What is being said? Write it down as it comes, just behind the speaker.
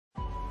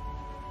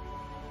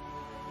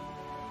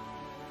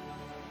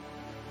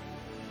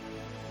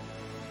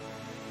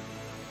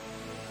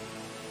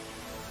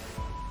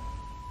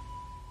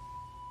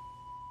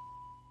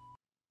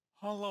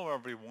Hello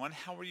everyone,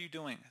 how are you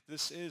doing?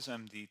 This is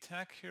MD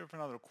Tech here for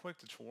another quick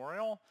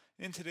tutorial.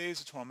 In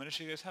today's tutorial, I'm going to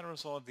show you guys how to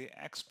resolve the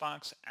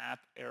Xbox app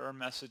error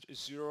message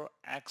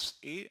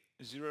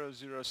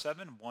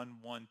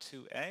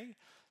 0x8007112a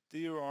that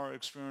you are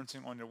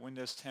experiencing on your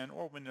Windows 10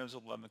 or Windows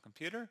 11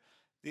 computer.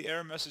 The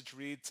error message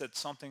reads that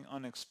something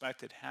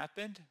unexpected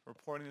happened.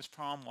 Reporting this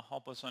problem will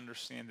help us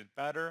understand it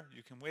better.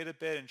 You can wait a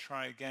bit and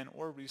try again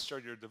or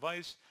restart your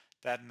device.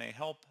 That may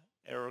help.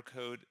 Error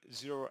code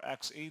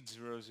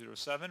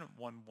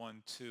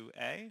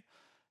 0x8007112a.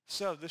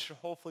 So this should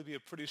hopefully be a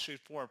pretty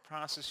straightforward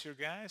process here,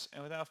 guys.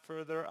 And without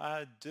further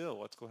ado,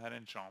 let's go ahead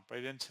and jump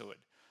right into it.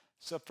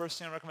 So first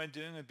thing I recommend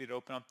doing would be to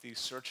open up the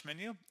search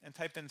menu and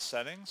type in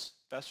settings.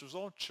 Best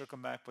result should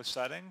come back with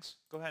settings.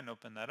 Go ahead and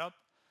open that up.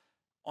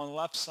 On the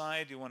left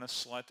side, you want to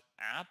select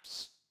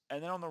apps.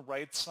 And then on the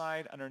right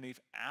side,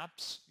 underneath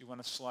apps, you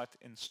want to select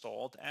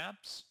installed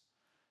apps.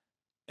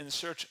 In the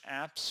search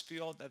apps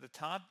field at the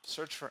top,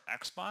 search for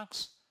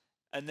Xbox,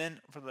 and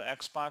then for the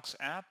Xbox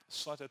app,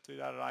 select the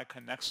three-dotted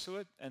icon next to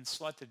it and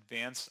select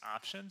advanced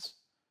options.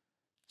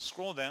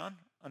 Scroll down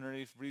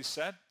underneath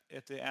reset.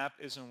 If the app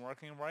isn't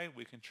working right,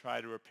 we can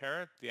try to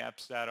repair it. The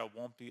app's data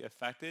won't be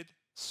affected.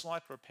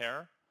 Select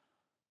repair.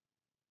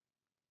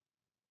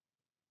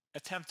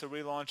 Attempt to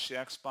relaunch the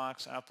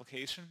Xbox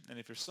application, and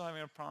if you're still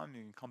having a problem,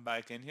 you can come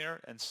back in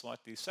here and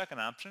select the second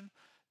option,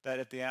 that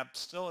if the app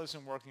still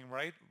isn't working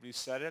right,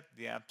 reset it.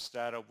 The app's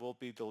data will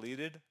be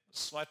deleted.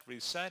 Select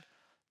reset.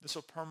 This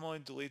will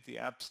permanently delete the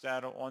app's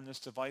data on this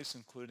device,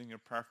 including your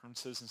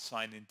preferences and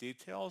sign-in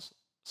details.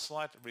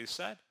 Select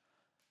reset.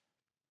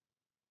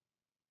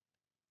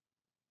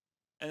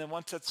 And then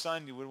once that's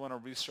done, you would want to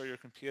restart your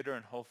computer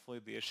and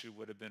hopefully the issue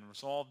would have been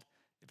resolved.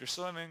 If you're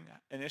still having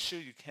an issue,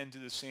 you can do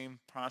the same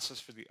process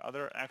for the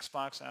other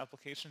Xbox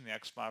application, the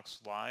Xbox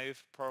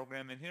Live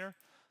program in here.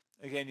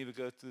 Again, you would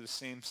go through the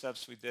same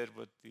steps we did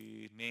with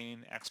the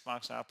main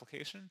Xbox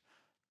application.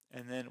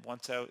 And then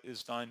once that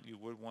is done, you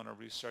would want to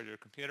restart your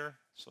computer.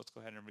 So let's go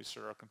ahead and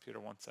restart our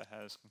computer once that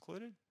has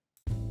concluded.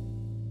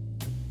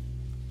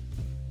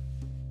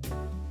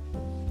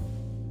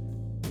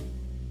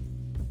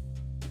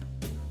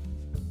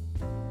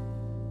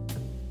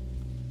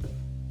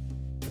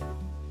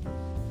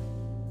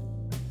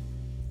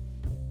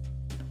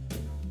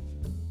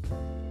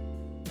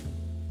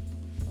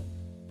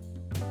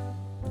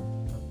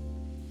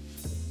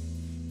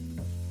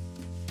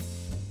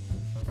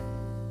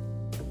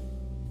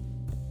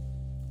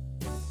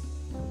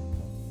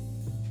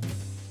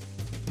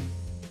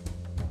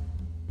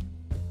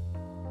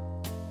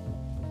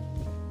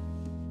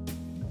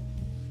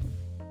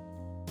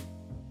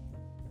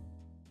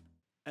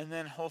 And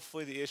then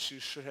hopefully the issue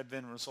should have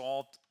been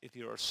resolved. If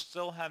you are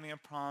still having a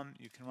problem,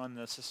 you can run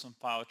the System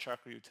File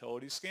Checker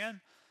utility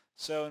scan.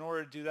 So in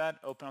order to do that,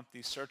 open up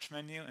the search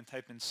menu and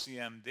type in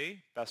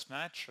CMD, best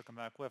match, should come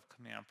back with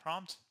command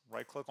prompt.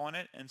 Right click on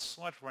it and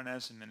select Run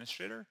as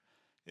Administrator.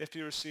 If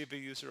you receive a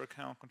user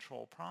account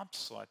control prompt,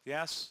 select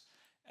yes.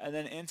 And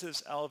then into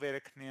this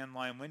elevated command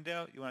line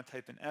window, you want to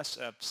type in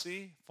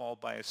SFC followed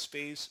by a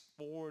space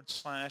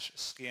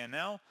 /scan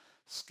now.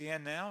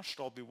 Scan now should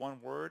all be one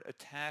word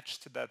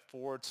attached to that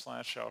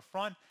 / out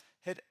front.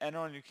 Hit enter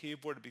on your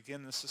keyboard to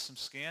begin the system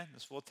scan.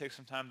 This will take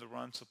some time to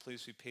run, so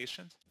please be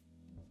patient.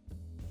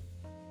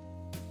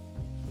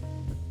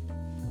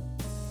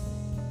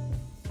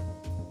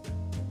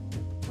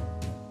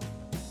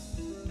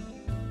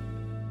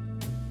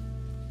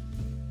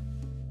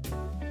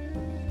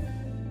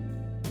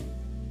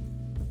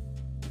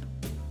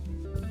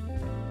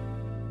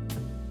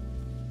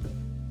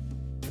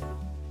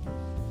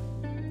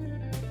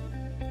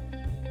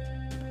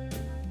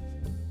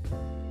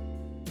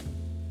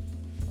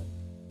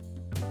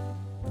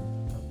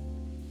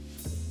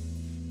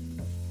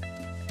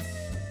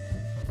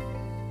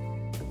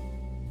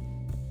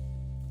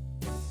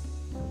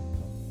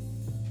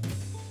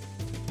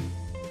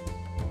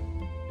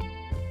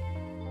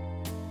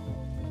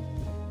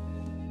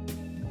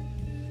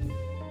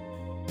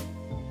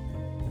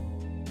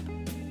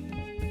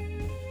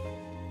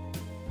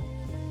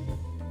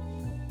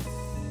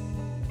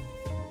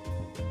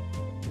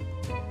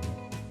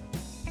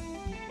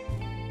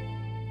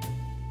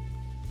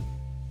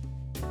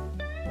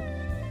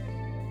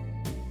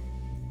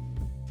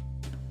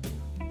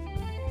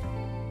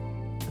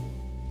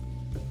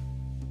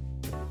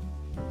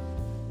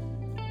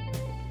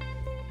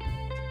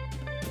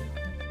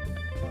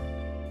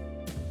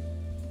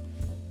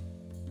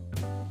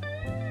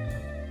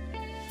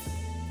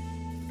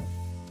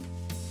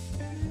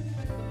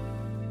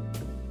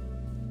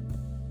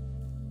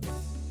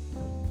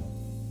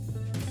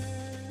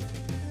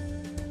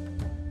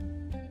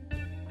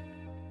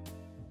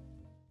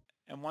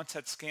 And once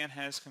that scan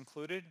has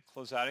concluded,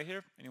 close out of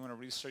here and you want to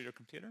restart your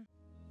computer.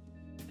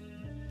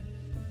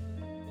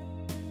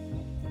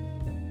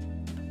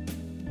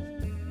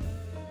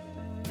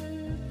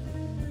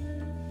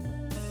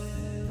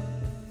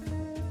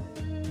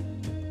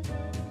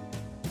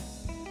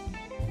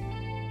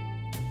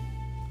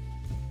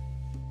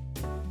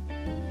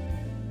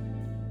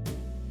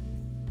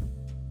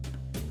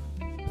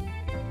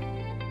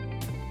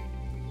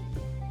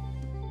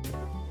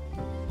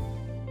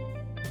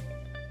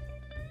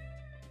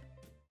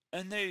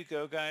 And there you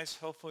go, guys.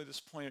 Hopefully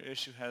this pointer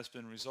issue has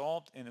been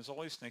resolved. And as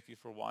always, thank you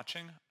for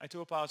watching. I do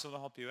hope I was able to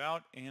help you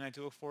out, and I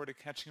do look forward to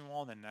catching you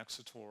all in the next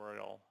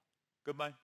tutorial. Goodbye.